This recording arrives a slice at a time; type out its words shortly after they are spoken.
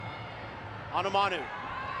Anamanu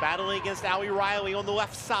battling against Allie Riley on the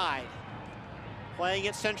left side. Playing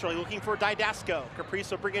it centrally, looking for Didasco.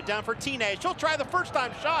 Caprice will bring it down for Teenage. She'll try the first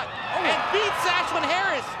time shot and beats Ashlyn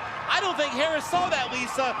Harris. I don't think Harris saw that,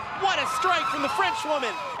 Lisa. What a strike from the French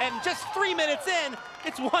woman. And just 3 minutes in,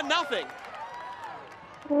 it's 1-0.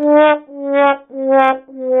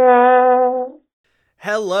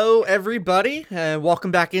 Hello, everybody, and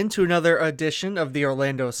welcome back into another edition of the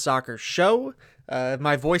Orlando Soccer Show.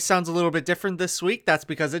 My voice sounds a little bit different this week. That's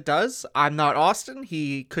because it does. I'm not Austin.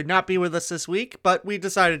 He could not be with us this week, but we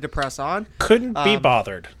decided to press on. Couldn't be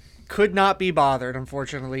bothered. Could not be bothered,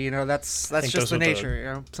 unfortunately. You know, that's just the nature. You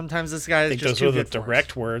know, sometimes this guy is just too good for us. Those were the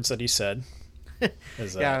direct words that he said.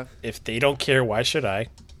 Yeah. If they don't care, why should I?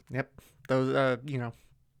 Yep. Those,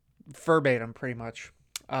 verbatim, pretty much.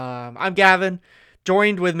 I'm Gavin.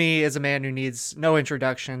 Joined with me is a man who needs no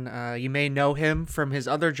introduction. You may know him from his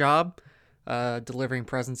other job, delivering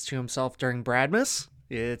presents to himself during Bradmas.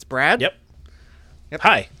 It's Brad. Yep.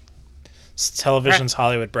 Hi. It's television's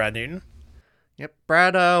Hollywood Brad Newton. Yep.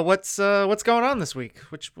 Brad, what's going on this week?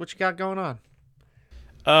 What you got going on?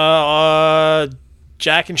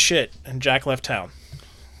 Jack and shit, and Jack left town.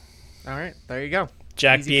 All right, there you go.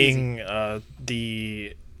 Jack Easy being peasy.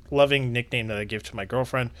 The loving nickname that I give to my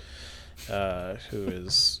girlfriend, who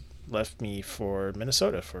has left me for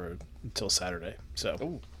Minnesota until Saturday.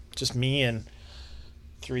 So just me and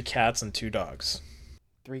 3 cats and 2 dogs.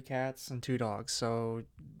 3 cats and 2 dogs. So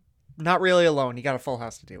not really alone. You got a full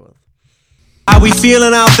house to deal with. How we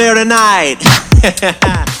feeling out there tonight?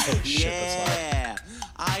 Holy shit, that's loud.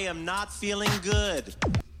 I am not feeling good.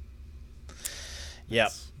 Yeah,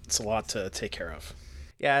 it's a lot to take care of.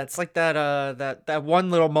 Yeah, it's like that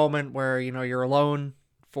one little moment where, you know, you're alone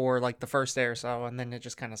for like the first day or so, and then it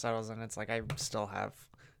just kind of settles, and it's like I still have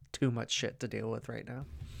too much shit to deal with right now.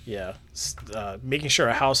 Yeah, making sure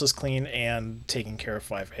a house is clean and taking care of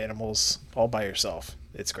 5 animals all by yourself.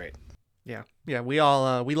 It's great. Yeah, we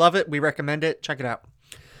all we love it. We recommend it. Check it out.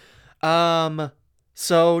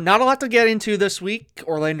 So not a lot to get into this week.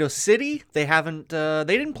 Orlando City, they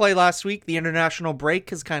didn't play last week. The international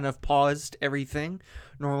break has kind of paused everything.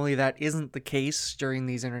 Normally that isn't the case during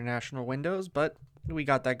these international windows, but we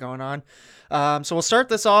got that going on. So we'll start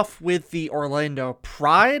this off with the Orlando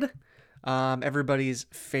Pride, everybody's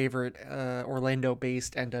favorite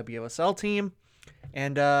Orlando-based NWSL team,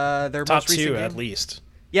 and their top most recent 2 game, at least.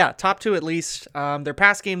 Yeah, top 2 at least. Their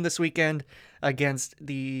past game this weekend against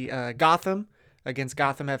the Gotham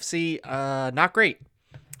FC, not great.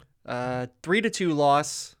 3-2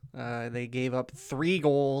 loss. They gave up 3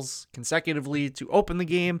 goals consecutively to open the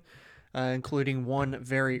game, including one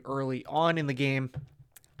very early on in the game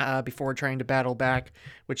before trying to battle back,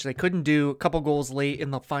 which they couldn't do. A couple goals late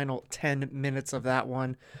in the final 10 minutes of that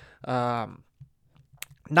one. Not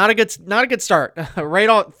a good start. Right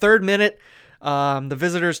on 3rd minute, the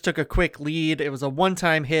visitors took a quick lead. It was a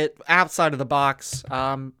one-time hit outside of the box.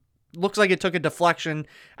 Looks like it took a deflection.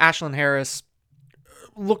 Ashlyn Harris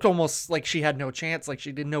looked almost like she had no chance, like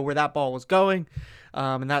she didn't know where that ball was going.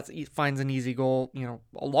 And that finds an easy goal, you know,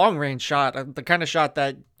 a long-range shot, the kind of shot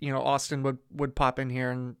that, you know, Austin would pop in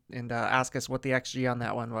here and ask us what the XG on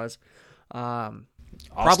that one was.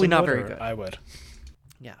 Probably not very good. I would.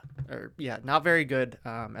 Yeah, not very good.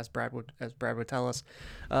 As Brad would tell us.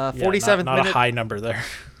 47th not minute. A high number there.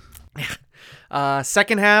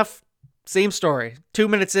 Second half, same story. 2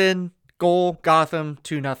 minutes in, goal, Gotham,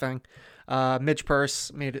 2-0. Midge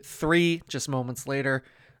Purse made it 3 just moments later.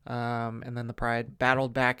 And then the Pride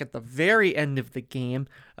battled back at the very end of the game.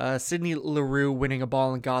 Sydney Leroux winning a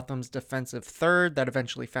ball in Gotham's defensive third that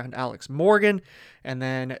eventually found Alex Morgan. And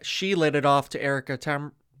then she lit it off to Erica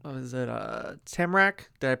Temrak?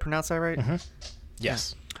 Did I pronounce that right? Mm-hmm.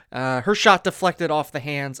 Yes. Her shot deflected off the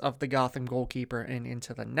hands of the Gotham goalkeeper and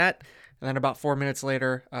into the net. And then about 4 minutes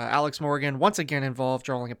later, Alex Morgan once again involved,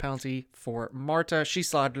 drawing a penalty for Marta. She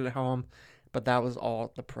slotted it home, but that was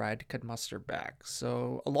all the Pride could muster back.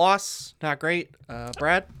 So a loss, not great.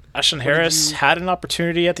 Brad? Ashlyn Harris had an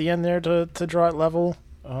opportunity at the end there to draw it level,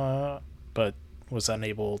 but was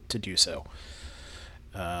unable to do so.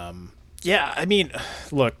 Yeah, I mean,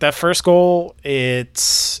 look, that first goal,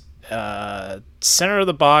 it's center of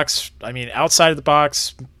the box. I mean, outside of the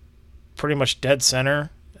box, pretty much dead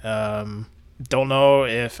center. Don't know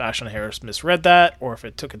if Ashlyn Harris misread that or if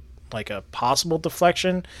it took a possible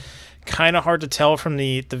deflection. Kind of hard to tell from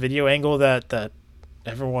the video angle that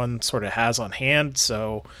everyone sort of has on hand.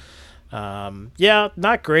 So, yeah,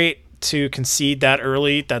 not great to concede that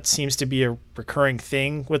early. That seems to be a recurring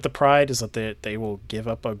thing with the Pride, is that they will give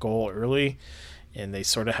up a goal early and they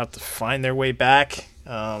sort of have to find their way back.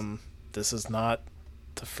 This is not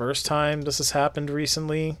the first time this has happened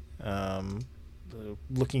recently.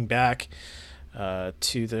 Looking back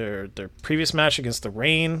to their previous match against the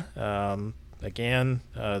Reign, again,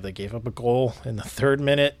 they gave up a goal in the 3rd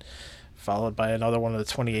minute, followed by another one in the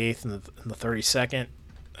 28th and the 32nd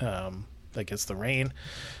against the Reign.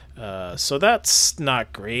 So that's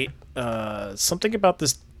not great. Something about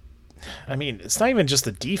this, I mean, it's not even just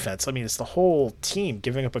the defense. I mean, it's the whole team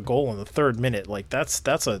giving up a goal in the 3rd minute. Like that's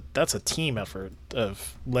a team effort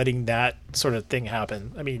of letting that sort of thing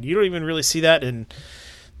happen. I mean, you don't even really see that in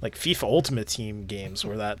like FIFA Ultimate Team games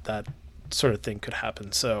where that sort of thing could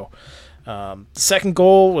happen. So the second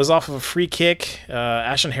goal was off of a free kick.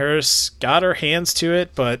 Ashlyn Harris got her hands to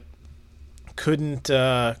it, but couldn't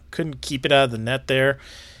keep it out of the net there.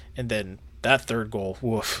 And then that third goal,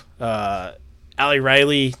 woof. Ali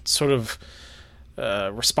Riley sort of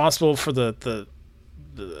responsible for the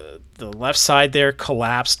left side there,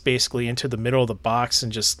 collapsed basically into the middle of the box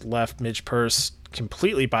and just left Midge Purce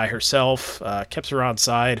completely by herself, kept her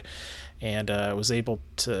onside, and was able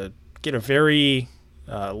to get a very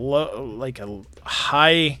a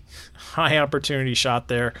high opportunity shot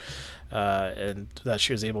there, and that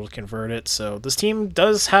she was able to convert it. So this team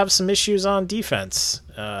does have some issues on defense.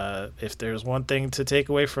 If there's one thing to take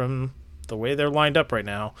away from the way they're lined up right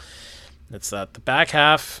now, it's that the back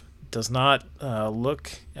half does not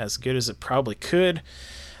look as good as it probably could,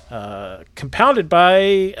 compounded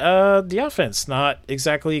by the offense not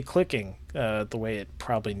exactly clicking the way it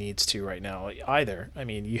probably needs to right now either. I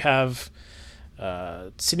mean, you have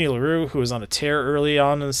Sydney Leroux, who was on a tear early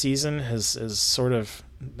on in the season, has sort of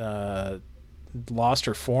lost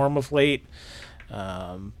her form of late.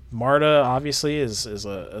 Marta obviously is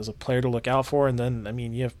a player to look out for, and then I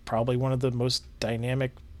mean you have probably one of the most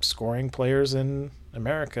dynamic scoring players in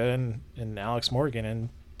America in Alex Morgan,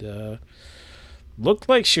 and looked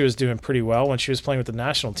like she was doing pretty well when she was playing with the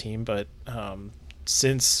national team, but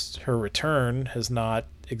since her return has not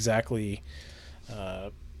exactly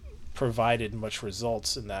provided much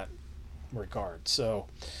results in that regard. So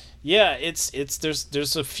yeah,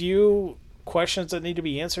 there's a few questions that need to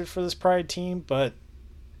be answered for this Pride team, but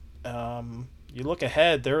you look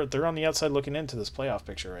ahead, they're on the outside looking into this playoff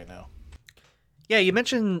picture right now. Yeah, you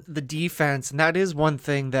mentioned the defense, and that is one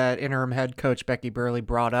thing that interim head coach Becky Burley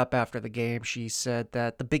brought up after the game. She said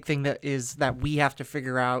that the big thing that we have to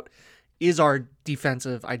figure out is our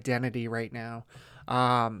defensive identity right now.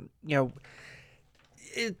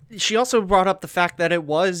 She also brought up the fact that it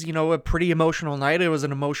was, a pretty emotional night. It was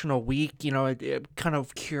an emotional week. Kind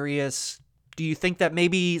of curious. Do you think that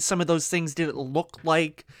maybe some of those things didn't look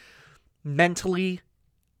like mentally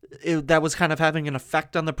that was kind of having an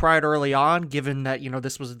effect on the Pride early on, given that,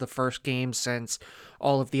 this was the first game since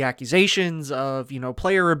all of the accusations of,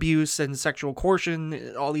 player abuse and sexual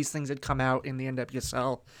coercion, all these things had come out in the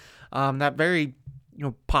NWSL, that very,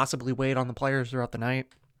 possibly weighed on the players throughout the night?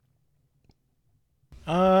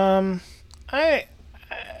 I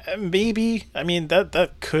maybe. I mean,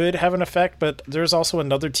 that could have an effect, but there's also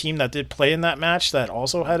another team that did play in that match that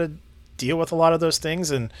also had to deal with a lot of those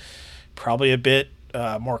things, and probably a bit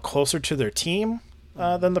more closer to their team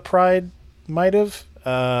than the Pride might have.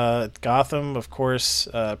 Gotham, of course,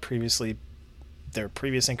 previously their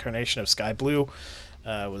previous incarnation of Sky Blue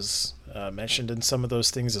was mentioned in some of those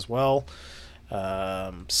things as well.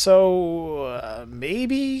 So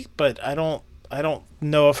maybe, but I don't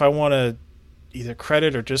know if I want to either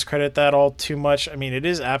credit or discredit that all too much. I mean, it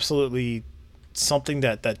is absolutely something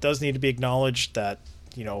that does need to be acknowledged, that,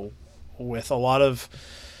 with a lot of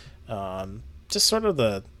just sort of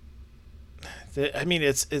I mean,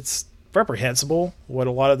 it's reprehensible what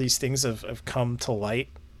a lot of these things have come to light.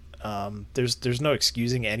 There's no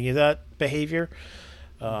excusing any of that behavior.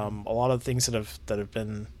 A lot of things that have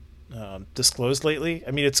been disclosed lately.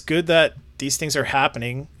 I mean, it's good that these things are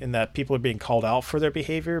happening and that people are being called out for their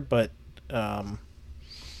behavior, but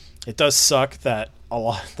it does suck that a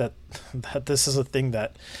lot that this is a thing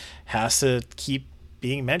that has to keep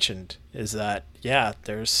being mentioned. Is that, yeah,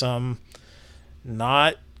 there's some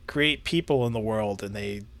not great people in the world, and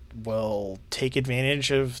they will take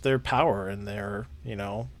advantage of their power, and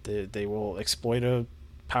they will exploit a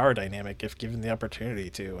power dynamic if given the opportunity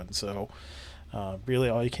to. And so really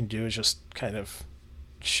all you can do is just kind of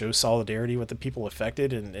show solidarity with the people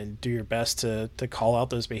affected, and do your best to call out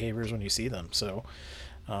those behaviors when you see them. So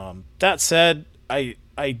that said, I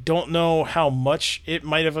don't know how much it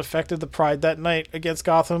might have affected the Pride that night against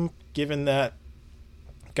Gotham, given that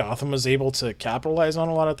Gotham was able to capitalize on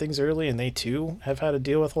a lot of things early, and they too have had to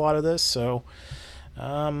deal with a lot of this. So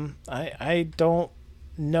I don't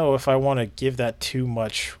know if I want to give that too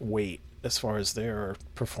much weight as far as their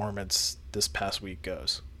performance this past week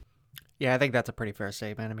goes. Yeah, I think that's a pretty fair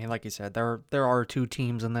statement. I mean, like you said, there are two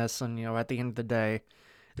teams in this, and at the end of the day,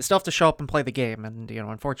 they still have to show up and play the game. And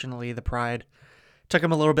unfortunately, the Pride took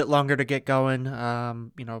them a little bit longer to get going.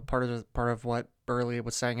 Part of what Burleigh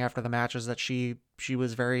was saying after the match is that she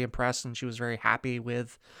was very impressed and she was very happy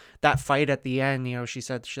with that fight at the end. She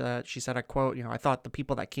said, I quote, I thought the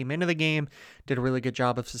people that came into the game did a really good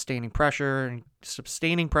job of sustaining pressure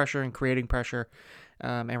and creating pressure.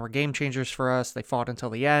 And were game changers for us. They fought until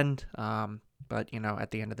the end. But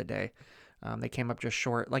at the end of the day, they came up just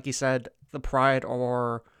short. Like you said, the Pride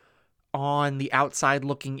are on the outside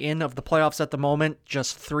looking in of the playoffs at the moment.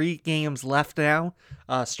 Just 3 games left now,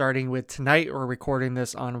 starting with tonight. We're recording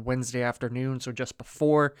this on Wednesday afternoon, so just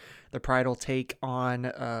before the Pride will take on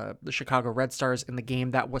the Chicago Red Stars in the game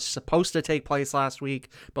that was supposed to take place last week,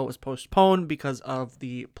 but was postponed because of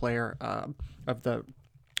the player of the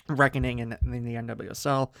reckoning in the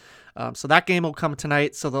NWSL. So that game will come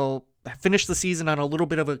tonight. So they'll finish the season on a little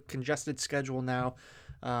bit of a congested schedule now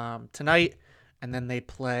tonight. And then they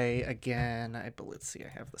play again. Let's see, I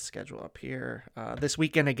have the schedule up here. This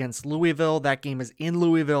weekend against Louisville. That game is in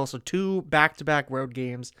Louisville. So 2 back-to-back road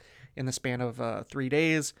games in the span of 3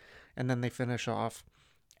 days. And then they finish off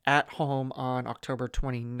at home on October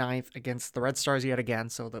 29th against the Red Stars yet again.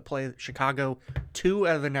 So they'll play Chicago 2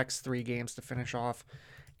 out of the next 3 games to finish off.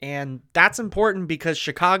 And that's important because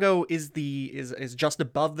Chicago is just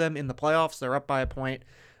above them in the playoffs. They're up by a point.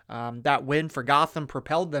 That win for Gotham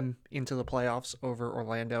propelled them into the playoffs over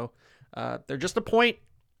Orlando. They're just a point,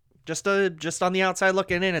 just on the outside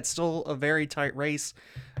looking in. It's still a very tight race.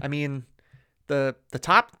 I mean, the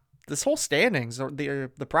top, this whole standings,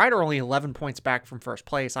 the Pride are only 11 points back from first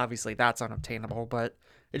place. Obviously, that's unobtainable, but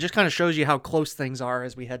it just kind of shows you how close things are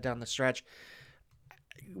as we head down the stretch.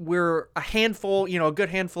 We're a good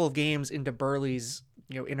handful of games into Burleigh's,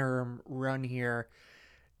 interim run here.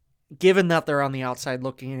 Given that they're on the outside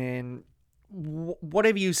looking in, what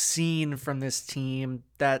have you seen from this team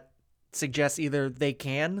that suggests either they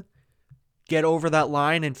can get over that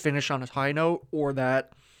line and finish on a high note, or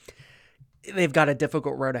that they've got a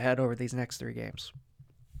difficult road ahead over these next 3 games?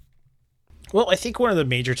 Well, I think one of the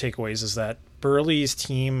major takeaways is that Burleigh's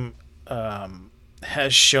team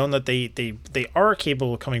has shown that they are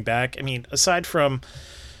capable of coming back. I mean, aside from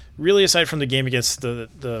the game against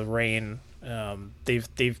the Reign, they've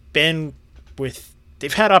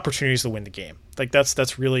had opportunities to win the game. Like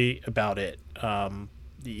that's really about it.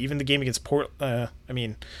 Even the game against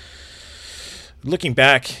looking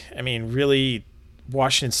back, really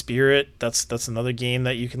Washington Spirit, that's another game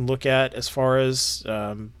that you can look at as far as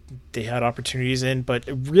they had opportunities in. But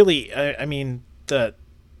really, the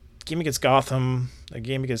game against Gotham, a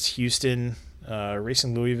game against Houston,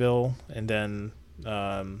 Racing Louisville, and then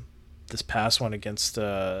this past one against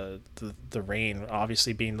the Reign,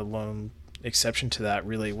 obviously being the lone exception to that,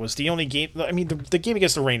 really was the only game. I mean, the game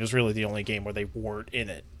against the Reign was really the only game where they weren't in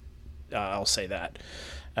it. I'll say that.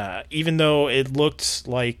 Even though it looked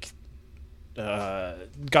like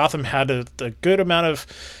Gotham had a good amount of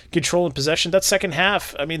control and possession, that second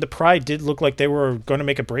half, the Pride did look like they were going to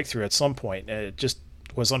make a breakthrough at some point. It just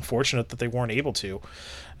was unfortunate that they weren't able to.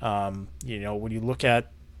 When you look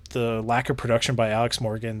at the lack of production by Alex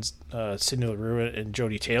Morgan, Sydney Leroux, and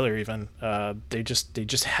Jodie Taylor, even they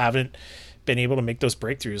just haven't been able to make those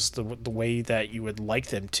breakthroughs the way that you would like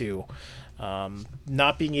them to.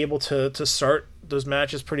 Not being able to start those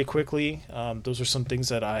matches pretty quickly. Those are some things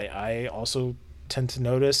that I also tend to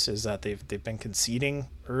notice, is that they've been conceding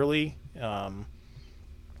early.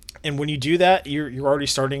 And when you do that, you're already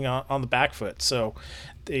starting on the back foot. So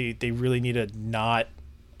they really need to not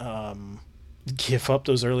give up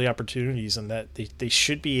those early opportunities, and that they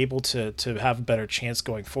should be able to have a better chance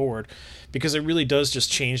going forward, because it really does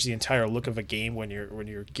just change the entire look of a game when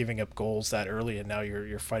you're giving up goals that early, and now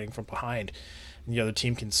you're fighting from behind, and the other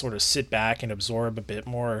team can sort of sit back and absorb a bit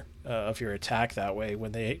more of your attack that way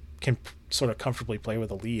when they can sort of comfortably play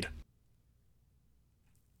with a lead.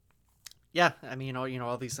 Yeah,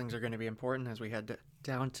 all these things are going to be important as we head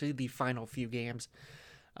down to the final few games.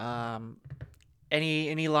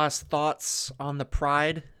 Any last thoughts on the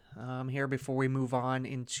Pride here before we move on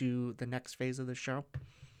into the next phase of the show?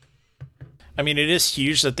 It is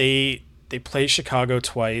huge that they play Chicago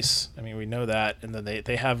twice. We know that, and then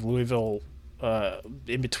they have Louisville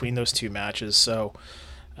in between those 2 matches. So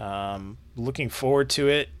looking forward to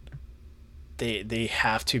it. They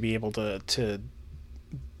have to be able to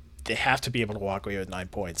walk away with 9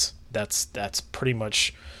 points. That's pretty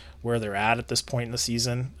much where they're at this point in the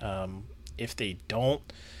season. If they don't,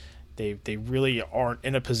 They really aren't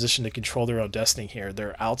in a position to control their own destiny here.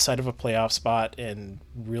 They're outside of a playoff spot, and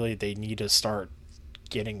really they need to start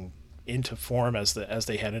getting into form as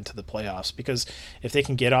they head into the playoffs. Because if they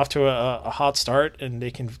can get off to a hot start and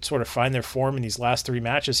they can sort of find their form in these last 3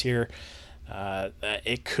 matches here,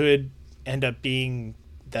 it could end up being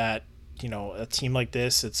that, a team like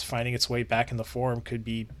this, it's finding its way back in the form, could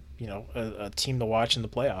be, a team to watch in the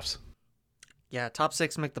playoffs. Yeah, top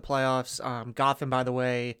 6 make the playoffs. Gotham, by the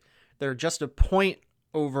way, they're just a point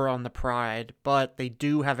over on the Pride, but they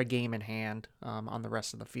do have a game in hand on the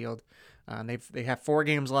rest of the field. They have 4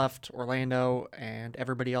 games left. Orlando and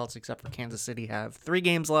everybody else except for Kansas City have 3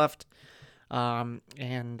 games left.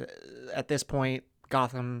 And at this point,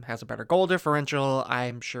 Gotham has a better goal differential.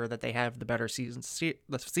 I'm sure that they have the better season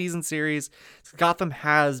series. Gotham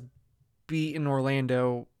has beaten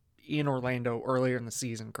Orlando in Orlando earlier in the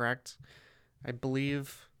season, correct? I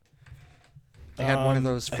believe they had one of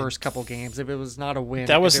those first couple games. If it was not a win,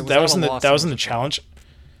 that was in the challenge.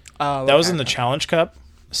 Oh, that was in the Challenge Cup,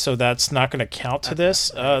 so that's not going to count to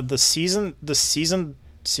this. The season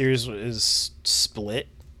series is split,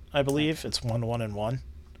 I believe. It's 1-1-1.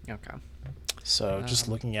 Okay. So just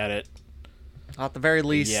looking at it, at the very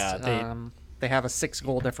least, yeah, they have a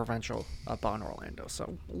 6-goal differential up on Orlando.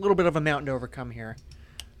 So a little bit of a mountain to overcome here.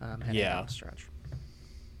 Heading down the stretch.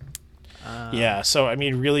 Yeah, so I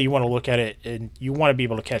mean, really, you want to look at it, and you want to be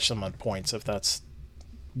able to catch them on points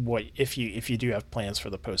if you do have plans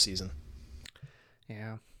for the postseason.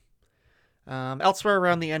 Yeah. Elsewhere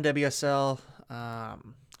around the NWSL,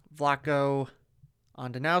 Vlatko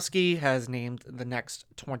Andonovski has named the next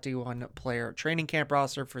 21-player training camp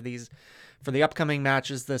roster for the upcoming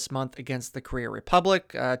matches this month against the Korea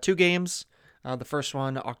Republic. 2 games. The first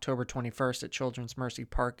one, October 21st at Children's Mercy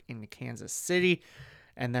Park in Kansas City.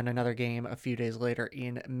 And then another game a few days later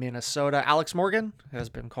in Minnesota. Alex Morgan has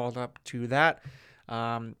been called up to that.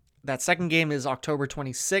 That second game is October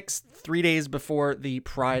 26th, 3 days before the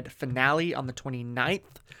Pride finale on the 29th.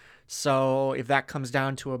 So if that comes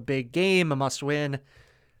down to a big game, a must-win,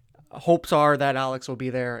 hopes are that Alex will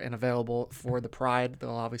be there and available for the Pride.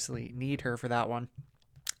 They'll obviously need her for that one.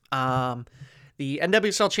 The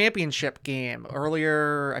NWSL Championship game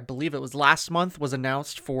earlier, I believe it was last month, was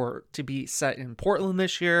announced to be set in Portland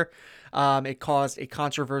this year. It caused a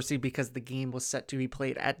controversy because the game was set to be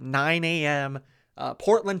played at 9 a.m.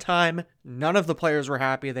 Portland time. None of the players were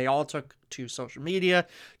happy. They all took to social media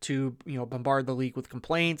to bombard the league with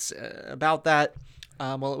complaints about that.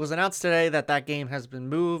 Well, it was announced today that game has been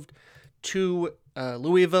moved to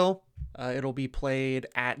Louisville. It'll be played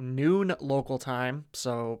at noon local time,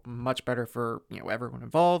 so much better for everyone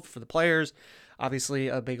involved, for the players. Obviously,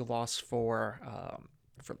 a big loss for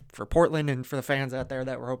Portland and for the fans out there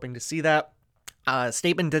that were hoping to see that. A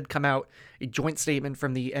statement did come out, a joint statement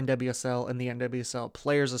from the NWSL and the NWSL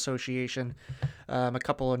Players Association. A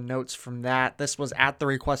couple of notes from that. This was at the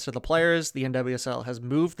request of the players. The NWSL has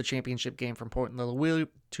moved the championship game from Portland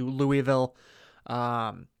to Louisville.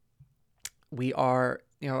 We are,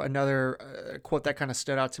 another quote that kind of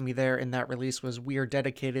stood out to me there in that release was, "We are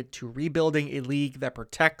dedicated to rebuilding a league that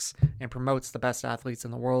protects and promotes the best athletes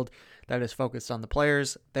in the world, that is focused on the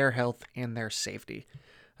players, their health, and their safety."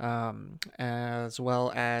 As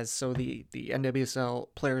well as, so the NWSL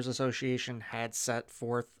Players Association had set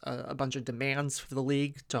forth a bunch of demands for the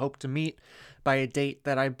league to hope to meet by a date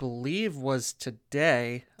that I believe was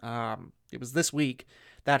today. It was this week.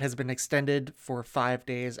 That has been extended for 5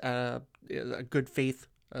 days, a good faith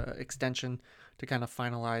extension to kind of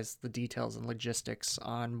finalize the details and logistics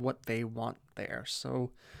on what they want there.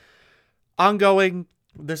 So ongoing,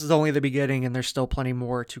 this is only the beginning, and there's still plenty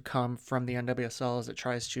more to come from the NWSL as it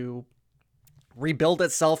tries to rebuild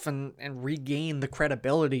itself and regain the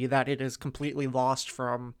credibility that it is completely lost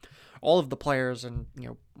from all of the players and,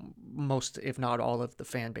 most, if not all of the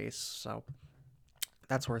fan base. So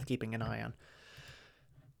that's worth keeping an eye on.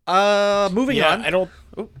 Moving on.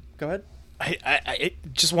 Oh, go ahead. I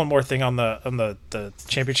just one more thing on the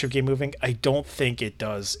championship game moving. I don't think it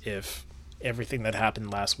does if everything that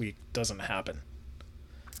happened last week doesn't happen.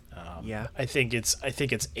 I think it's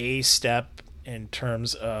a step in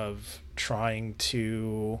terms of trying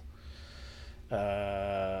to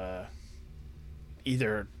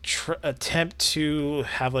either attempt to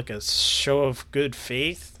have like a show of good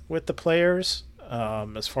faith with the players,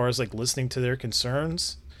 as far as like listening to their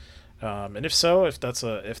concerns. And if so, if that's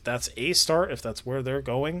a start, if that's where they're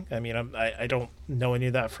going, I mean, I don't know any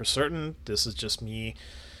of that for certain. This is just me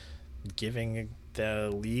giving the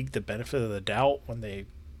league the benefit of the doubt when they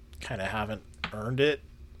kind of haven't earned it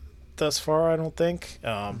thus far, I don't think.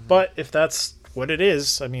 But if that's what it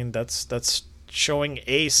is, I mean, that's showing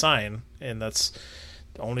a sign, and that's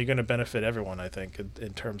only going to benefit everyone, I think,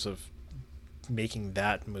 in terms of making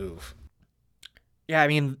that move. Yeah, I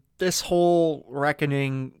mean, this whole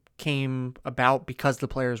reckoning came about because the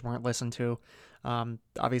players weren't listened to.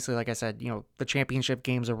 Obviously, like I said, the championship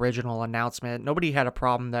game's original announcement, nobody had a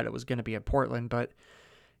problem that it was going to be in Portland, but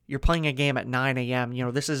you're playing a game at 9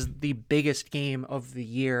 a.m. This is the biggest game of the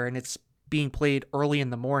year, and it's being played early in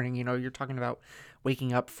the morning. You're talking about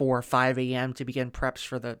waking up 4 or 5 a.m. to begin preps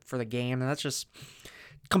for the game, and that's just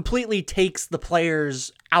completely takes the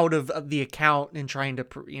players out of the account in trying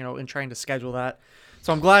to schedule that.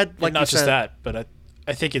 So I'm glad, like, and not you just said, that, but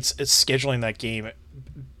I think it's scheduling that game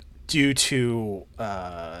due to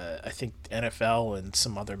I think NFL and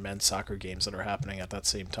some other men's soccer games that are happening at that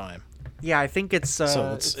same time. Yeah, I think it's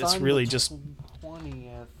so it's really just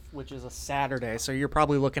 20th, which is a Saturday. So you're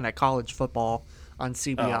probably looking at college football on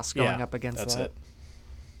CBS going up against that's that.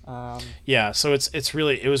 It. Yeah, so it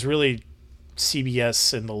was really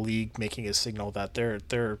CBS and the league making a signal that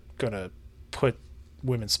they're gonna put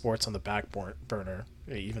women's sports on the back burner,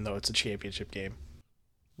 even though it's a championship game.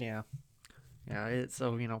 Yeah.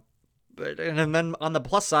 So but and then on the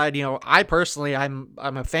plus side, I personally I'm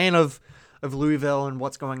a fan of Louisville and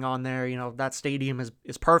what's going on there. That stadium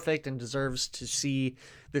is perfect and deserves to see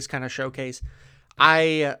this kind of showcase.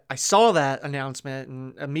 I saw that announcement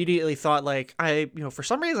and immediately thought, like, for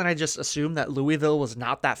some reason I just assumed that Louisville was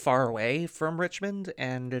not that far away from Richmond,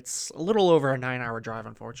 and it's a little over a 9-hour drive,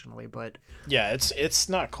 unfortunately. But yeah, it's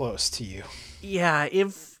not close to you. Yeah,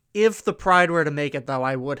 if the Pride were to make it, though,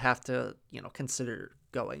 I would have to consider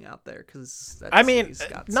going out there, because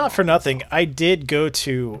not for nothing. So. I did go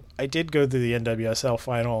to the NWSL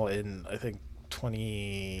final in, I think,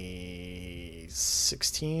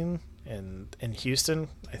 2016 in Houston.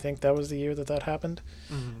 I think that was the year that happened.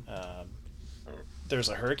 Mm-hmm. There's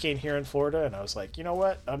a hurricane here in Florida, and I was like, you know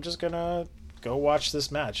what? I'm just gonna go watch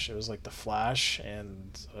this match. It was like the Flash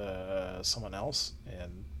and someone else,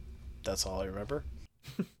 and that's all I remember.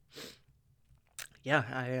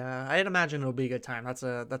 Yeah, I'd imagine it'll be a good time. That's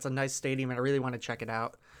a nice stadium, and I really want to check it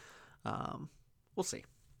out. We'll see.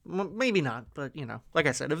 Maybe not, but like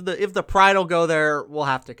I said, if the Pride will go there, we'll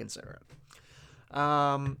have to consider it.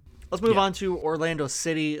 Let's move on to Orlando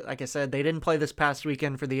City. Like I said, they didn't play this past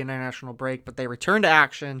weekend for the international break, but they returned to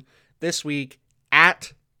action this week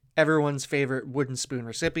at everyone's favorite wooden spoon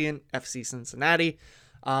recipient, FC Cincinnati.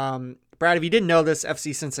 Brad, if you didn't know this,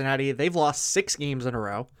 FC Cincinnati, they've lost 6 games in a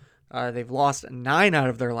row. They've lost 9 out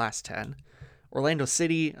of their last 10. Orlando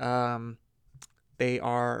City, they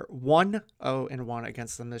are 1-0-1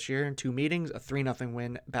 against them this year in 2 meetings, a 3-0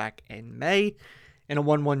 win back in May, and a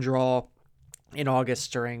 1-1 draw in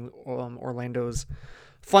August during Orlando's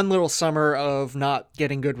fun little summer of not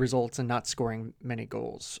getting good results and not scoring many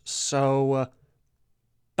goals. So,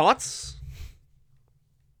 thoughts?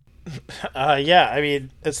 Yeah, I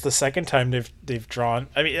mean, it's the second time they've drawn.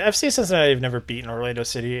 I mean, FC Cincinnati have never beaten Orlando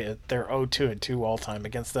City. They're 0-2 all time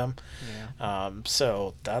against them. Yeah.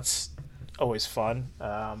 So that's always fun.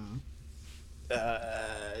 Yeah,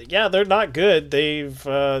 they're not good. They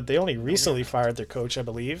only recently fired their coach, I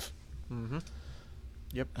believe. Mm-hmm.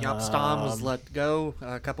 Yep. Jaap Stam was let go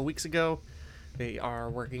a couple weeks ago. They are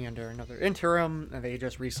working under another interim, and they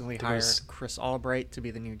just recently hired Chris Albright to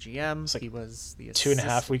be the new GM. Like he was the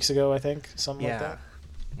 2.5 weeks ago, I think, something like that.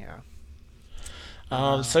 Yeah.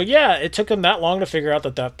 So yeah, it took them that long to figure out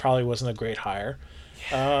that probably wasn't a great hire.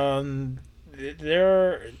 Yeah.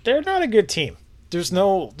 They're not a good team. There's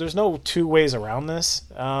no 2 ways around this.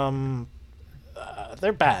 They're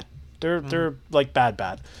bad. They're like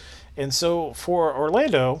bad. And so for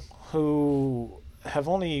Orlando, who have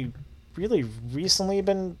only really recently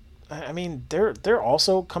been, I mean, they're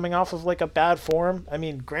also coming off of like a bad form. I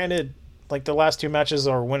mean, granted, like the last 2 matches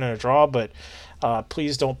are win and a draw, but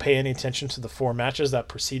please don't pay any attention to the 4 matches that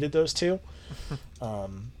preceded those 2,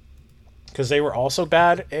 because they were also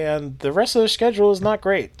bad, and the rest of their schedule is not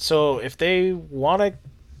great. So if they want to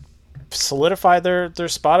solidify their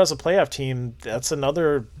spot as a playoff team, it's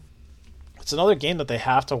another game that they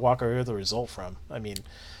have to walk away with a result from. I mean,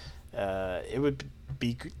 it would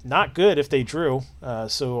be not good if they drew.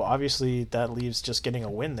 So obviously that leaves just getting a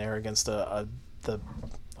win there against the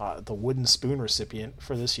wooden spoon recipient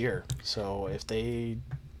for this year. So if they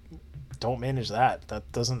don't manage that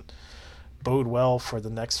doesn't bode well for the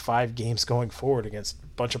next 5 games going forward against a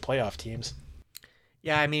bunch of playoff teams.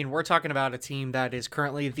 Yeah, I mean, we're talking about a team that is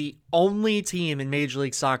currently the only team in Major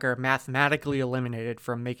League Soccer mathematically eliminated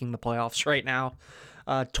from making the playoffs right now.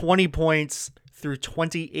 20 points through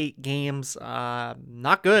 28 games.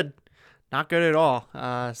 Not good. Not good at all.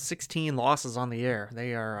 16 losses on the year.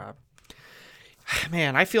 They are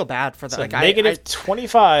Man, I feel bad for that. So Like negative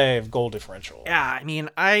 25 goal differential. yeah, I mean,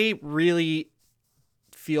 I really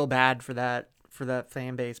feel bad for that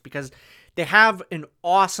fan base because they have an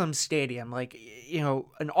awesome stadium, like,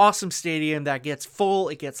 an awesome stadium that gets full,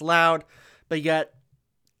 it gets loud, but yet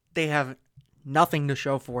they have nothing to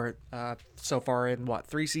show for it so far in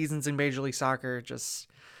 3 seasons in Major League Soccer. Just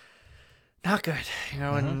not good,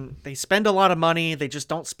 and they spend a lot of money. They just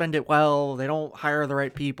don't spend it well. They don't hire the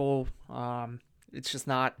right people. It's just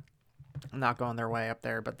not going their way up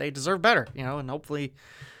there, but they deserve better, and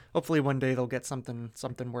hopefully one day they'll get something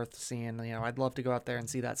worth seeing. I'd love to go out there and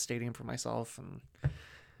see that stadium for myself, and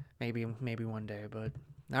maybe one day, but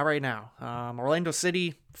not right now. Orlando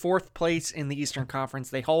City, 4th place in the Eastern Conference.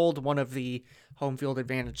 They hold one of the home field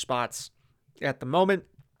advantage spots at the moment.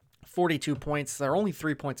 42 points. They're only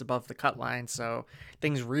 3 points above the cut line, so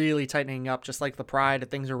things really tightening up, just like the Pride.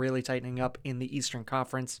 Things are really tightening up in the Eastern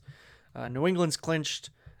Conference. New England's clinched.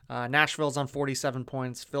 Nashville's on 47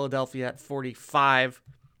 points. Philadelphia at 45.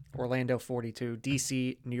 Orlando 42.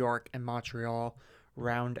 DC, New York, and Montreal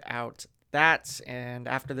round out that. And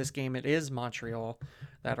after this game, it is Montreal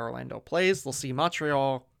that Orlando plays. They'll see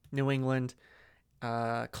Montreal, New England,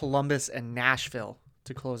 Columbus, and Nashville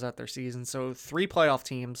to close out their season. So 3 playoff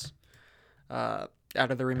teams out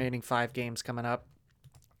of the remaining 5 games coming up.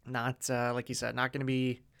 Not, like you said, not going to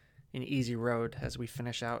be an easy road as we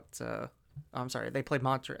finish out. I'm sorry, they played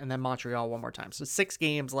Montreal and then Montreal one more time. So 6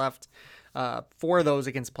 games left, 4 of those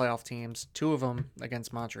against playoff teams, 2 of them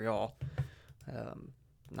against Montreal.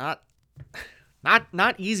 Not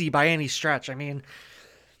easy by any stretch. I mean,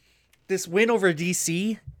 this win over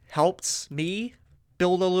DC helps me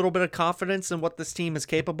build a little bit of confidence in what this team is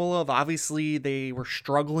capable of. Obviously, they were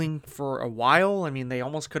struggling for a while. I mean, they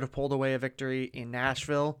almost could have pulled away a victory in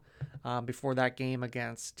Nashville before that game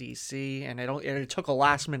against DC, and it took a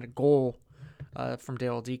last-minute goal from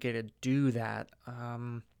Dale Dike to do that.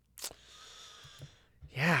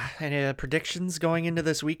 Yeah, and predictions going into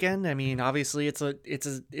this weekend. I mean, obviously, it's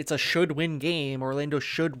a should-win game. Orlando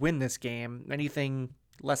should win this game. Anything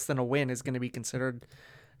less than a win is going to be considered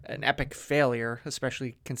an epic failure,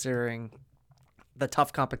 especially considering the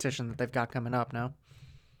tough competition that they've got coming up now.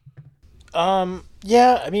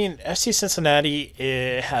 Yeah, I mean, FC Cincinnati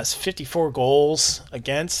has 54 goals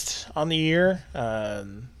against on the year.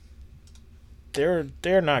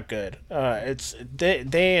 They're not good.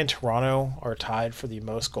 They and Toronto are tied for the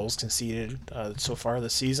most goals conceded so far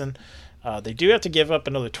this season. They do have to give up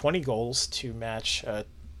another 20 goals to match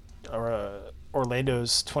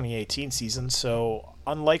Orlando's 2018 season. So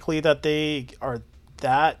unlikely that they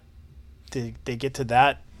get to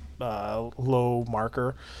that low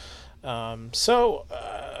marker.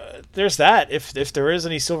 There's that. If there is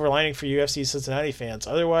any silver lining for UFC Cincinnati fans,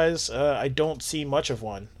 otherwise I don't see much of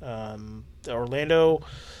one. Orlando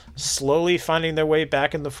slowly finding their way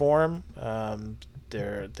back in the form.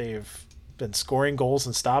 They've been scoring goals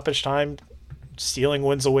in stoppage time, stealing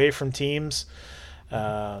wins away from teams.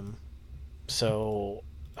 So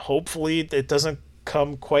hopefully it doesn't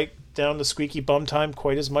come quite down to squeaky bum time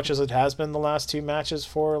quite as much as it has been the last 2 matches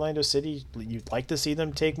for Orlando City. You'd like to see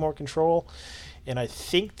them take more control, and I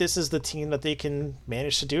think this is the team that they can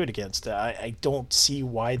manage to do it against. I don't see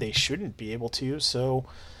why they shouldn't be able to. So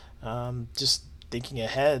just thinking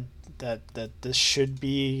ahead that this should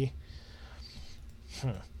be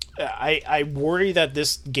I worry that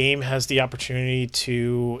this game has the opportunity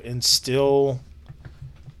to instill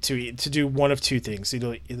to do one of 2 things.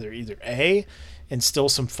 Either A, instill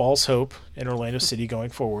some false hope in Orlando City going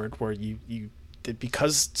forward, where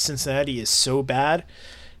because Cincinnati is so bad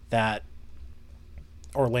that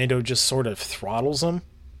Orlando just sort of throttles them.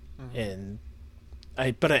 And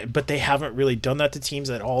but they haven't really done that to teams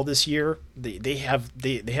at all this year. They have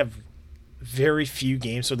very few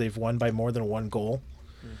games where they've won by more than 1 goal.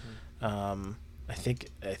 I think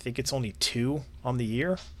it's only 2 on the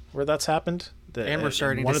year where that's happened. And we're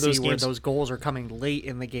starting to see where those goals are coming late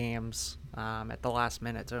in the games at the last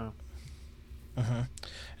minute too.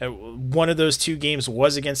 One of those 2 games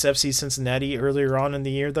was against FC Cincinnati earlier on in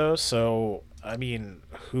the year, though. So I mean,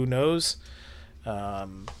 who knows?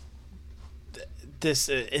 This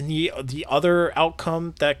and the other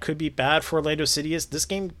outcome that could be bad for Orlando City is this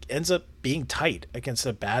game ends up being tight against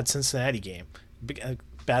a bad Cincinnati team.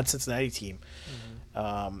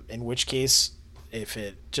 In which case, if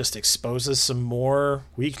it just exposes some more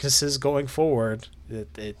weaknesses going forward,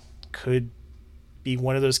 it could be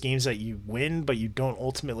one of those games that you win, but you don't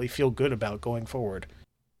ultimately feel good about going forward.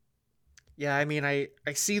 Yeah, I mean, I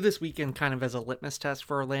see this weekend kind of as a litmus test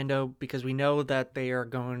for Orlando, because we know that they are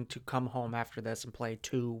going to come home after this and play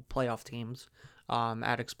 2 playoff teams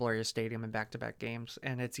at Exploria Stadium in back-to-back games.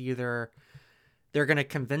 And it's either they're going to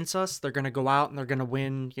convince us, they're going to go out and they're going to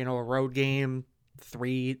win, a road game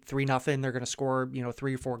 3-0. They're going to score,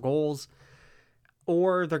 3 or 4 goals,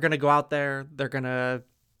 or they're going to go out there, they're going to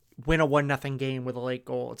win a 1-0 game with a late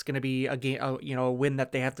goal. It's going to be a game, a win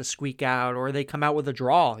that they have to squeak out, or they come out with a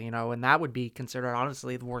draw, and that would be considered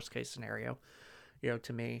honestly the worst case scenario,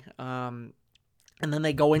 to me. And then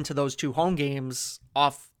they go into those 2 home games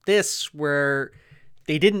off this where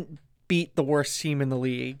they didn't beat the worst team in the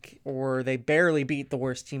league, or they barely beat the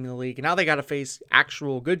worst team in the league. And now they got to face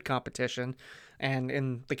actual good competition. And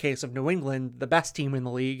in the case of New England, the best team in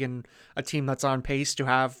the league, and a team that's on pace to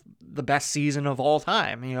have the best season of all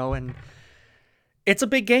time, and it's a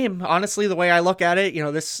big game. Honestly, the way I look at it,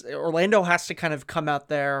 this Orlando has to kind of come out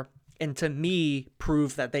there and, to me,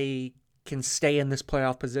 prove that they can stay in this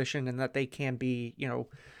playoff position and that they can be,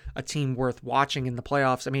 a team worth watching in the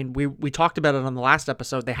playoffs. I mean, we talked about it on the last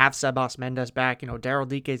episode. They have Sebas Mendes back, Daryl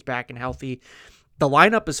Dike's back and healthy. The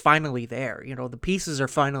lineup is finally there. The pieces are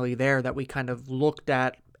finally there that we kind of looked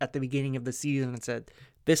at the beginning of the season and said,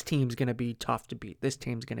 this team's going to be tough to beat. This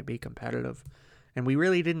team's going to be competitive. And we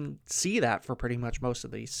really didn't see that for pretty much most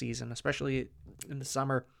of the season, especially in the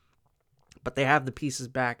summer. But they have the pieces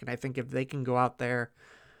back, and I think if they can go out there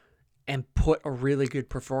and put a really good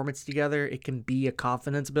performance together, it can be a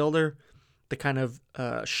confidence builder, the kind of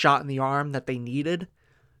shot in the arm that they needed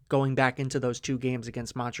going back into those 2 games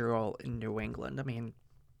against Montreal and New England. I mean,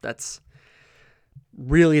 that's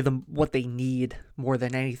really what they need more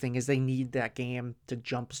than anything, is they need that game to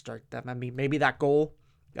jumpstart them. I mean, maybe that goal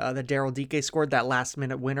that Daryl Dike scored, that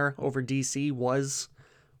last-minute winner over DC, was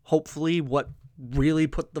hopefully what really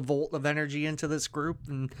put the volt of energy into this group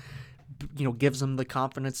and, gives them the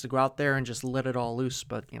confidence to go out there and just let it all loose.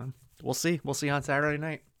 But, we'll see. We'll see on Saturday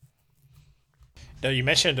night. Now, you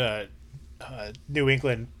mentioned New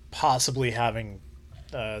England possibly having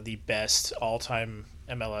the best all-time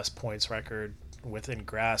MLS points record within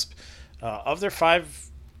grasp. Of their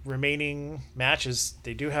 5 remaining matches,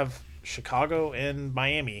 they do have Chicago and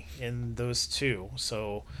Miami in those 2.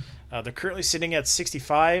 So they're currently sitting at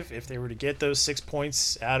 65. If they were to get those 6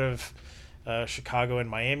 points out of Chicago and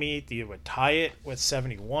Miami, they would tie it with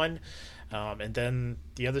 71. And then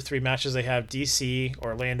the other 3 matches they have, DC,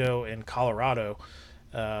 Orlando, and Colorado.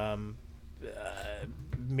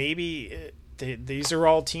 Maybe these are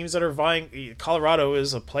all teams that are vying. Colorado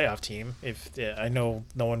is a playoff team. I know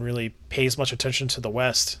no one really pays much attention to the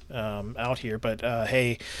West out here, but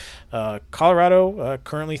hey, Colorado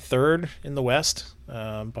currently 3rd in the West,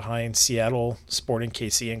 behind Seattle, Sporting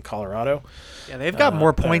KC, and Colorado. Yeah, they've got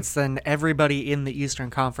more points than everybody in the Eastern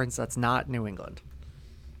Conference that's not New England.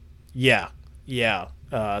 Yeah.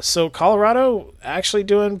 So Colorado actually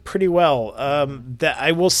doing pretty well. That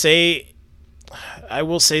I will say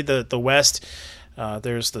the West,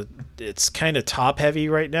 it's kind of top heavy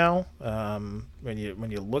right now. When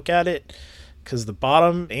you look at it, because the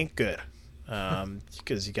bottom ain't good.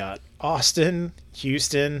 Because you got Austin,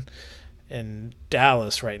 Houston, and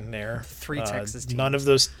Dallas right in there. 3 Texas teams. None of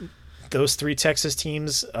those 3 Texas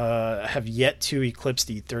teams have yet to eclipse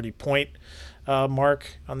the 30-point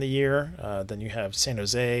mark on the year. Then you have San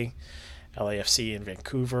Jose, LAFC, and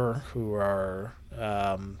Vancouver, who are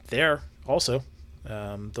there also.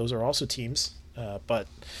 Those are also teams. But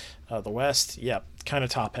the West, kind of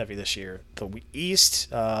top heavy this year. The East,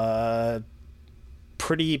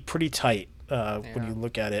 pretty tight when you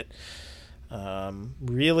look at it.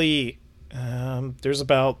 Really, I'd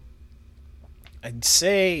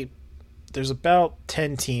say there's about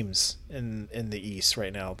 10 teams in the East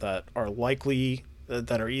right now that are likely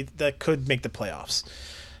that could make the playoffs.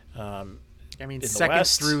 I mean,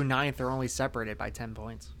 2nd through 9th are only separated by 10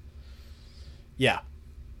 points. Yeah.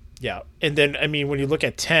 And then, I mean, when you look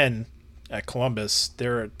at 10 at Columbus,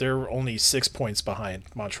 they're only 6 points behind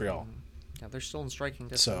Montreal. Yeah, they're still in striking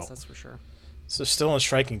distance, that's for sure. So still in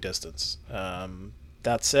striking distance.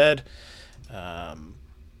 That said,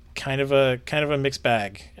 kind of a mixed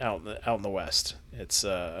bag out in the West. It's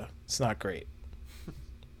not great.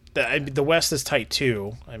 The West is tight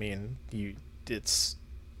too. I mean, it's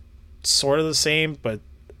sort of the same, but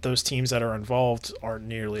those teams that are involved aren't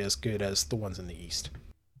nearly as good as the ones in the East.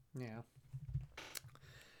 Yeah.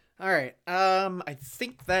 All right. I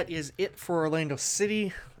think that is it for Orlando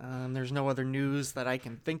City. There's no other news that I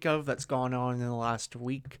can think of that's gone on in the last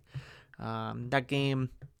week. That game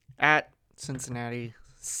at Cincinnati,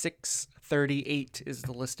 6:38 is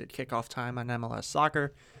the listed kickoff time on MLS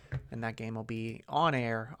Soccer, and that game will be on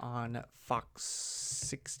air on Fox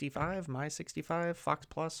 65, My 65, Fox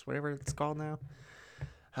Plus, whatever it's called now.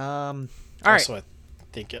 All right.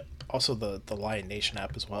 think also the Lion Nation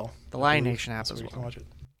app as well. The Lion Nation app So as you well. can watch it.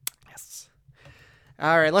 Yes.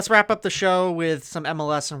 All right, let's wrap up the show with some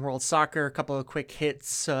MLS and World Soccer. A couple of quick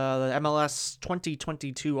hits. The MLS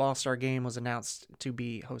 2022 All-Star Game was announced to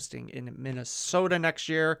be hosting in Minnesota next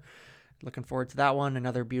year. Looking forward to that one.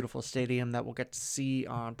 Another beautiful stadium that we'll get to see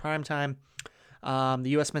on primetime. The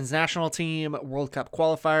U.S. men's national team World Cup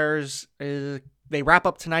qualifiers, they wrap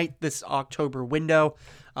up tonight, this October window.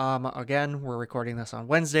 Again, we're recording this on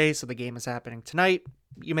Wednesday, so the game is happening tonight.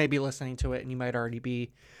 You may be listening to it, and you might already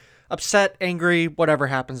be upset, angry, whatever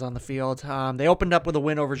happens on the field. They opened up with a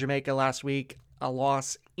win over Jamaica last week, a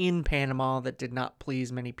loss in Panama that did not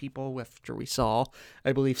please many people, after we saw,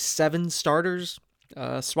 I believe, 7 starters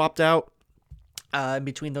swapped out in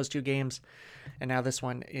between those 2 games. And now this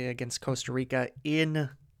one against Costa Rica in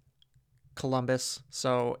Columbus.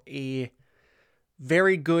 So a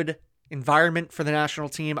very good environment for the national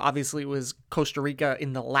team. Obviously, it was Costa Rica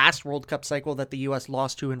in the last World Cup cycle that the U.S.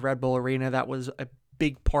 lost to in Red Bull Arena. That was a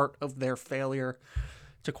big part of their failure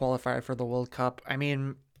to qualify for the World Cup. I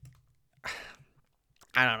mean,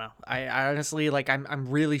 I don't know. I honestly, I'm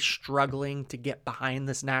really struggling to get behind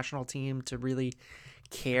this national team, to really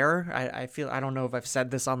care. I feel, I don't know if I've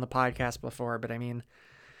said this on the podcast before, but I mean,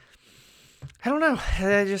 I don't know.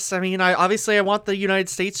 I want the United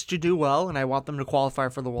States to do well, and I want them to qualify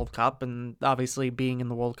for the World Cup, and obviously being in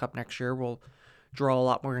the World Cup next year will draw a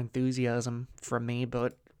lot more enthusiasm from me.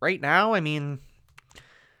 But right now, I mean,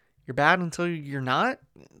 you're bad until you're not.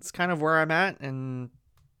 It's kind of where I'm at, and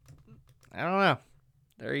I don't know.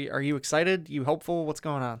 Are you excited? You hopeful? What's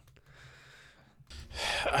going on?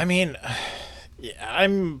 I mean, yeah,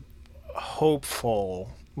 I'm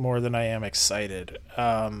hopeful more than I am excited.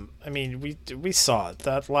 I mean, we saw it,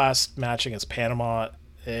 that last match against Panama.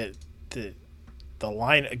 The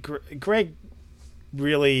line, Greg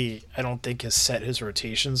really, I don't think, has set his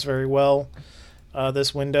rotations very well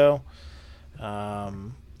this window.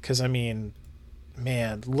 Because I mean,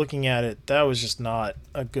 man, looking at it, that was just not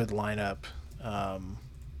a good lineup.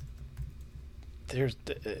 There's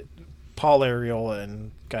Paul Arriola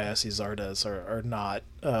and Gayassi Zardes are not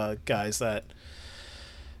guys that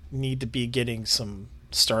need to be getting some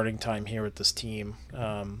starting time here with this team.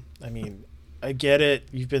 I mean, I get it.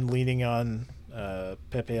 You've been leaning on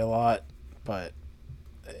Pepe a lot, but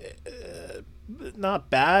not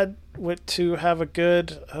bad to have a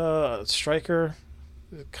good striker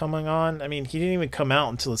coming on. I mean, he didn't even come out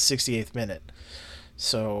until the 68th minute.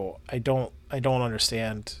 So I don't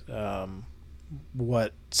understand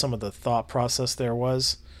what some of the thought process there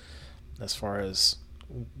was as far as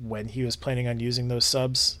when he was planning on using those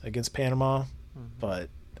subs against Panama. But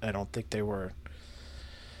I don't think it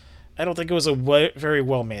was a very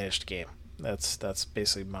well managed game. That's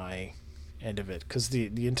basically my end of it, because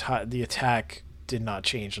the attack did not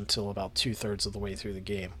change until about 2/3 of the way through the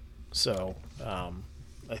game. So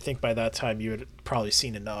I think by that time you had probably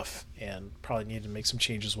seen enough and probably needed to make some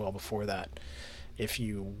changes well before that if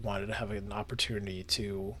you wanted to have an opportunity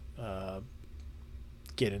to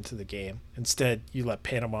get into the game. Instead, you let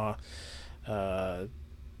Panama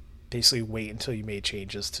basically wait until you made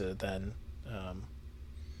changes to then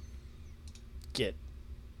get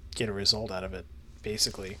a result out of it,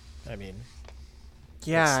 basically. I mean,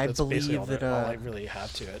 Yeah, that's I believe all that. all I really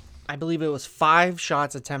have to it. I believe it was 5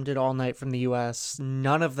 shots attempted all night from the U.S.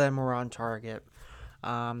 None of them were on target.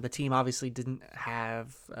 The team obviously didn't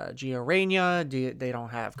have Gio Reyna. They don't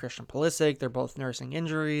have Christian Pulisic. They're both nursing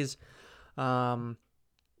injuries. I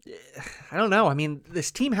don't know. I mean,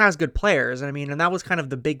 this team has good players. I mean, and that was kind of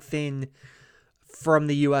the big thing from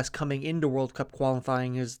the U.S. coming into World Cup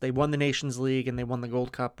qualifying, is they won the Nations League and they won the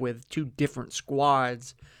Gold Cup with 2 different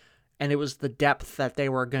squads. And it was the depth that they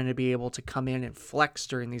were going to be able to come in and flex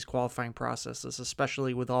during these qualifying processes,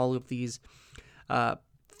 especially with all of these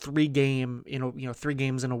 3 games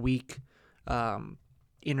in a week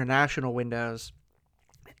international windows.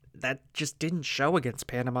 That just didn't show against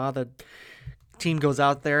Panama. The team goes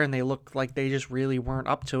out there and they look like they just really weren't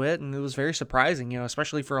up to it, and it was very surprising,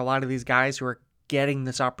 especially for a lot of these guys who are getting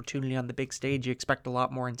this opportunity on the big stage. You expect a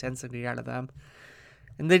lot more intensity out of them,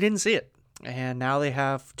 and they didn't see it. And now they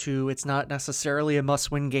have to, it's not necessarily a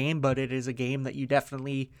must-win game, but it is a game that you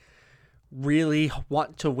definitely really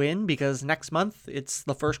want to win, because next month it's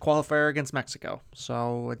the first qualifier against Mexico.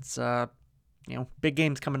 So it's, big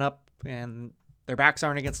games coming up, and their backs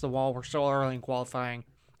aren't against the wall. We're still early in qualifying,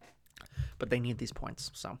 but they need these points.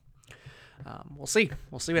 So we'll see.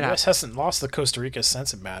 We'll see what The happens. U.S. hasn't lost to Costa Rica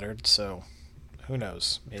since it mattered, so who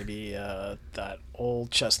knows? Maybe that old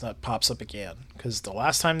chestnut pops up again. Because the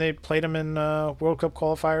last time they played them in World Cup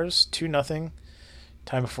qualifiers, 2-0.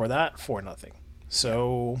 Time before that, 4-0.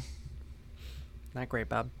 So, Not great,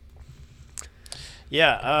 Bob.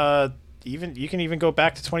 yeah, even you can even go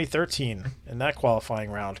back to 2013 in that qualifying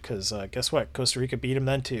round because guess what? Costa Rica beat them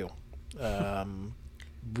then too.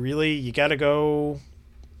 Really, you got to go.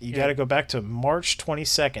 You got to go back to March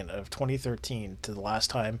 22nd of 2013 to the last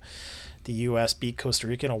time the U.S. beat Costa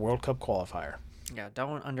Rica in a World Cup qualifier. Yeah,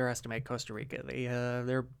 don't underestimate Costa Rica.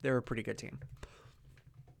 They're a pretty good team.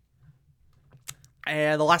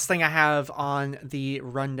 And the last thing I have on the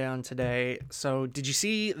rundown today. So, did you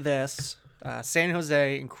see this? San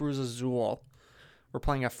Jose and Cruz Azul were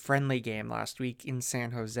playing a friendly game last week in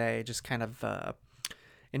San Jose. Just kind of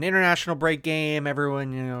an international break game.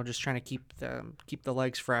 Everyone, just trying to keep the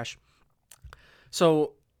legs fresh.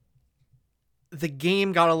 So, the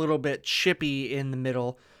game got a little bit chippy in the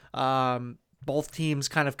middle. Both teams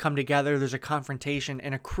kind of come together. There's a confrontation,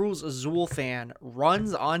 and a Cruz Azul fan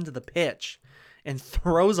runs onto the pitch and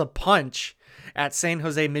throws a punch at San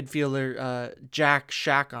Jose midfielder Jack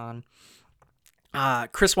Chacon.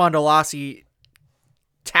 Chris Wondolowski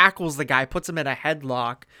tackles the guy, puts him in a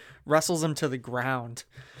headlock, wrestles him to the ground.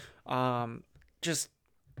 Just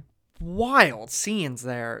wild scenes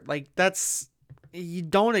there. Like, you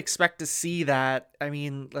don't expect to see that. I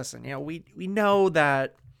mean, listen, we know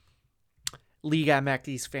that Liga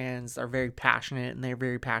MX fans are very passionate, and they're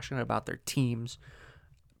very passionate about their teams.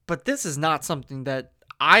 But this is not something that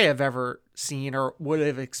I have ever seen or would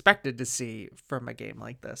have expected to see from a game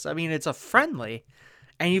like this. I mean, it's a friendly,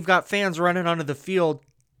 and you've got fans running onto the field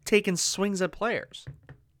taking swings at players.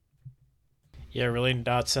 Yeah, really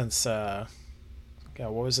not since God,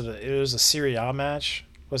 what was it? It was a Serie A match,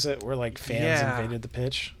 was it? Where like fans invaded the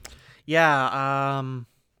pitch? Yeah, I'm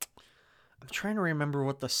trying to remember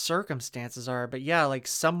what the circumstances are, but yeah, like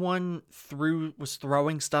someone was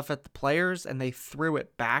throwing stuff at the players and they threw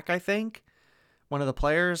it back, I think, one of the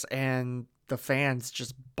players, and the fans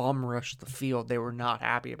just bum rushed the field. They were not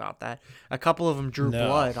happy about that. A couple of them drew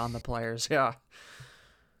blood on the players. Yeah.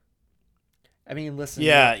 I mean, listen.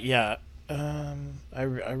 Yeah. I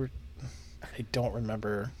don't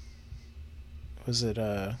remember. Was it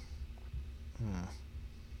I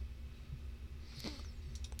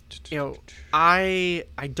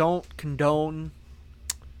don't condone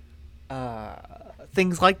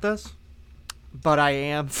things like this, but I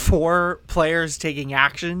am for players taking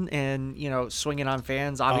action and swinging on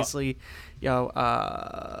fans. Obviously, what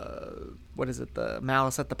is it? The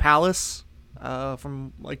Malice at the Palace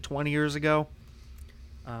from like 20 years ago.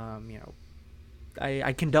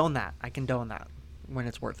 I condone that. I condone that when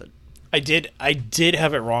it's worth it. I did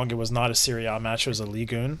have it wrong. It was not a Serie A match. It was a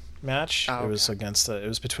Ligue 1 match. Oh, okay. It was it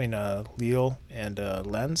was between Lille and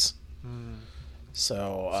Lens.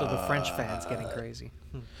 So the French fans getting crazy.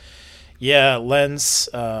 Yeah, Lens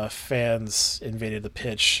fans invaded the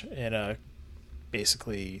pitch and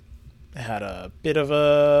basically had a bit of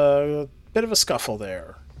a scuffle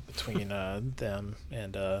there between them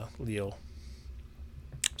and Lille.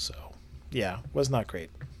 So yeah, was not great.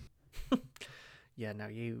 Yeah, no,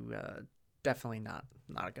 you definitely not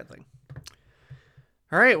a good thing.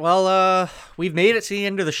 All right, well, we've made it to the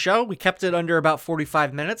end of the show. We kept it under about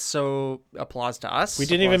 45 minutes, so applause to us. We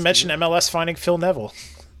didn't even mention MLS finding Phil Neville.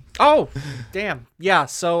 Oh, damn. Yeah,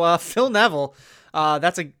 so Phil Neville,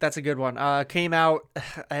 that's a good one. Came out,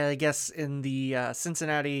 I guess, in the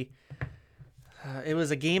Cincinnati. It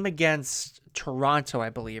was a game against Toronto,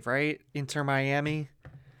 I believe, right? Inter Miami,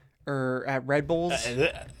 or at Red Bulls.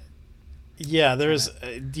 Yeah, there's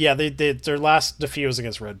their last defeat was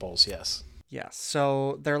against Red Bulls. Yes. Yes.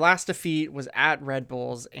 So their last defeat was at Red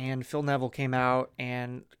Bulls, and Phil Neville came out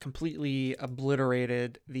and completely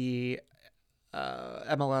obliterated the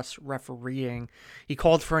MLS refereeing. He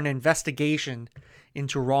called for an investigation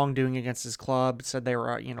into wrongdoing against his club. Said they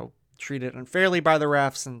were, treated unfairly by the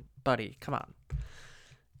refs. And buddy, come on,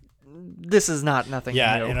 this is nothing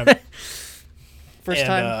new. First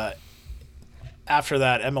time. After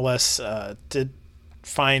that, MLS did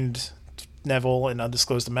find Neville an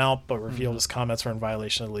undisclosed amount, but revealed his comments were in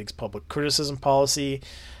violation of the league's public criticism policy.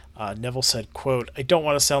 Neville said, quote, "I don't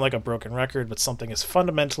want to sound like a broken record, but something is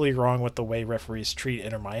fundamentally wrong with the way referees treat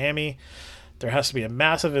Inter Miami. There has to be a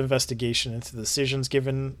massive investigation into the decisions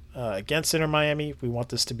given against Inter Miami. We want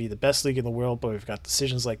this to be the best league in the world, but we've got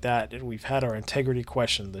decisions like that, and we've had our integrity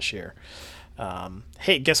questioned this year.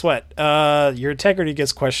 Hey, guess what? Your integrity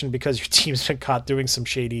gets questioned because your team's been caught doing some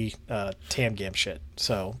shady TAMGAM shit.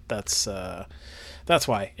 So that's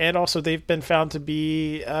why. And also, they've been found to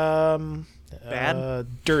be bad,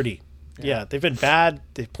 dirty. Yeah, they've been bad.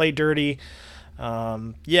 They play dirty.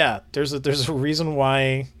 There's a reason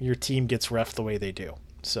why your team gets ref the way they do.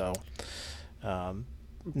 So,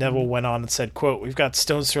 Neville went on and said, quote, "We've got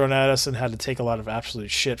stones thrown at us and had to take a lot of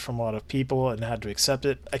absolute shit from a lot of people and had to accept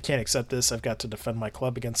it. I can't accept this. I've got to defend my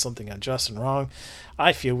club against something unjust and wrong.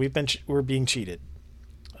 I feel we're being cheated."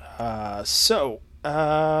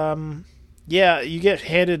 Yeah, you get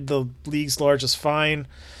handed the league's largest fine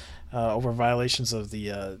over violations of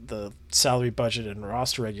the salary budget and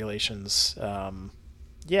roster regulations.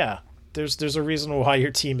 Yeah, there's a reason why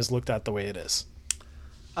your team is looked at the way it is.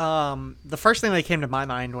 The first thing that came to my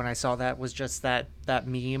mind when I saw that was just that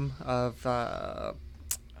meme of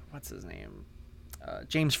what's his name,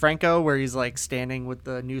 James Franco, where he's like standing with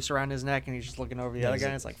the noose around his neck and he's just looking over the other guy.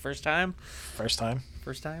 And it's like first time.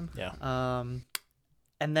 Yeah.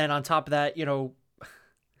 And then on top of that,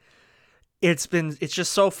 it's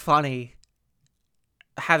just so funny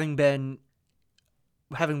having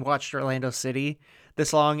watched Orlando City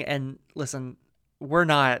this long. And listen, we're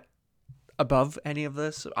not above any of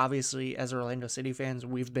this. Obviously, as Orlando City fans,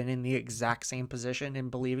 we've been in the exact same position in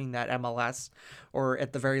believing that MLS, or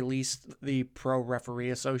at the very least the Pro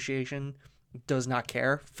Referee Association, does not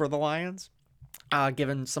care for the Lions,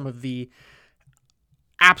 given some of the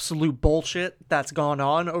absolute bullshit that's gone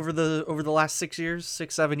on over the last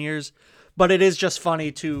 7 years. But it is just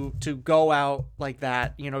funny to go out like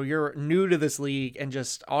that. You're new to this league and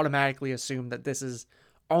just automatically assume that this has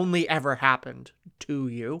only ever happened to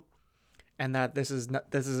you, and that this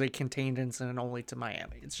is a contained incident only to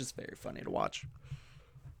Miami. It's just very funny to watch.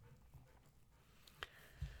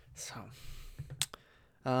 So,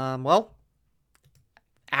 well,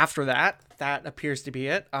 after that appears to be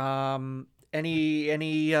it.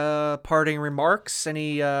 Any parting remarks?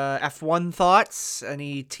 Any F1 thoughts?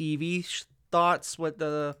 Any TV thoughts? What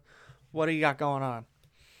do you got going on?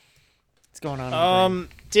 What's going on?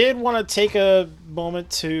 Did want to take a moment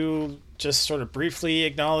to just sort of briefly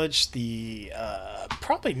acknowledge the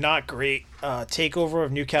probably not great takeover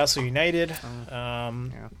of Newcastle United. Yeah.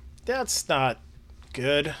 That's not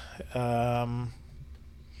good.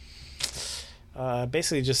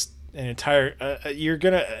 Basically just an entire you're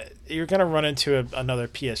gonna run into another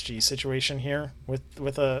PSG situation here with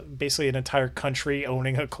basically an entire country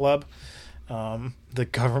owning a club. The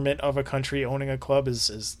government of a country owning a club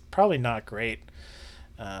is probably not great.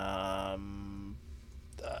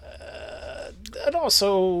 And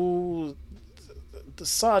also the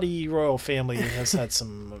Saudi royal family has had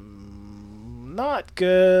some not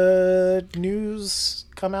good news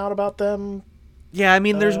come out about them. Yeah, I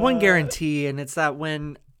mean, there's one guarantee, and it's that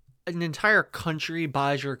when an entire country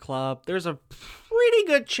buys your club, there's a pretty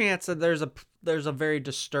good chance that there's a very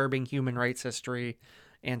disturbing human rights history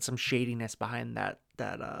and some shadiness behind that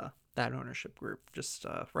ownership group. Just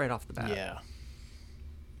right off the bat.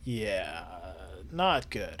 Yeah, not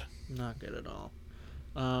good. Not good at all.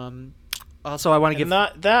 Also, I want to give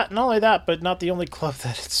not only that, but not the only club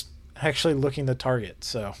that it's actually looking to target.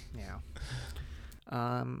 So yeah.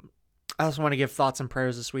 I also want to give thoughts and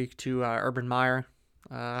prayers this week to Urban Meyer.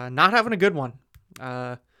 Not having a good one.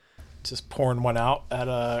 Just pouring one out at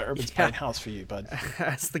Urban's Pine House for you, bud.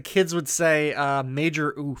 As the kids would say,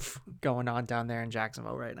 major oof going on down there in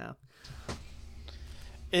Jacksonville right now.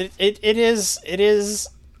 It is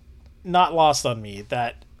not lost on me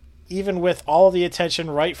that even with all the attention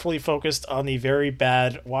rightfully focused on the very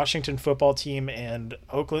bad Washington football team and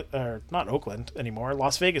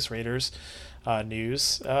Las Vegas Raiders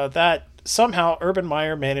news, that somehow Urban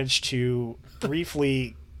Meyer managed to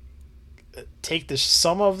briefly take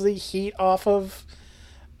some of the heat off of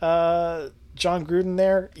John Gruden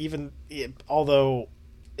there, although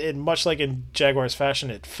much like in Jaguars fashion,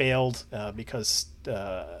 it failed because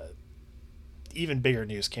even bigger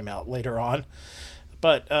news came out later on.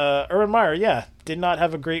 But Urban Meyer, did not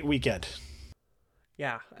have a great weekend.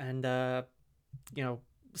 Yeah, and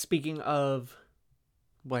speaking of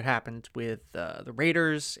what happened with the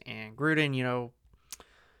Raiders and Gruden,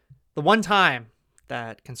 the one time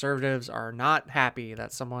that conservatives are not happy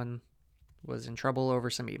that someone was in trouble over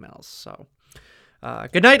some emails. So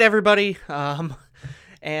good night, everybody.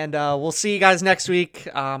 And we'll see you guys next week.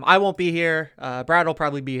 I won't be here. Brad will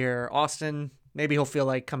probably be here. Austin, maybe he'll feel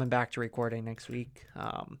like coming back to recording next week.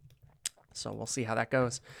 So we'll see how that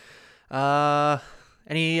goes.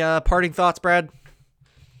 Any parting thoughts, Brad?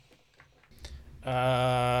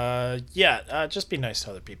 Just be nice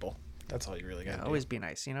to other people. That's all you really got to do. Always be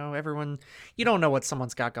nice. Everyone, you don't know what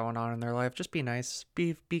someone's got going on in their life. Just be nice.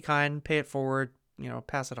 Be kind. Pay it forward.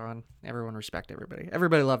 Pass it on. Everyone respect everybody.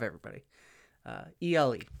 Everybody love everybody.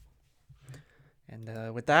 ELE.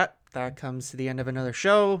 And with that comes to the end of another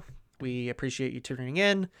show. We appreciate you tuning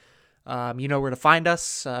in. You know where to find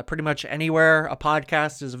us. Pretty much anywhere a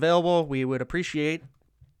podcast is available, we would appreciate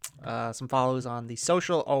some follows on the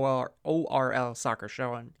social ORL Soccer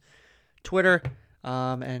Show on Twitter,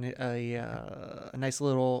 and a nice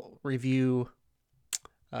little review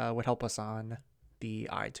would help us on the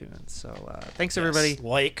iTunes. So thanks everybody.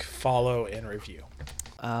 Like, follow, and review.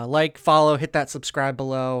 Like, follow, hit that subscribe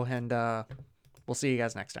below, and we'll see you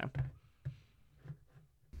guys next time.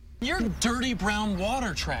 You're dirty brown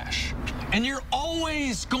water trash, and you're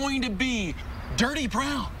always going to be dirty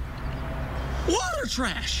brown water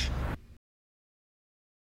trash.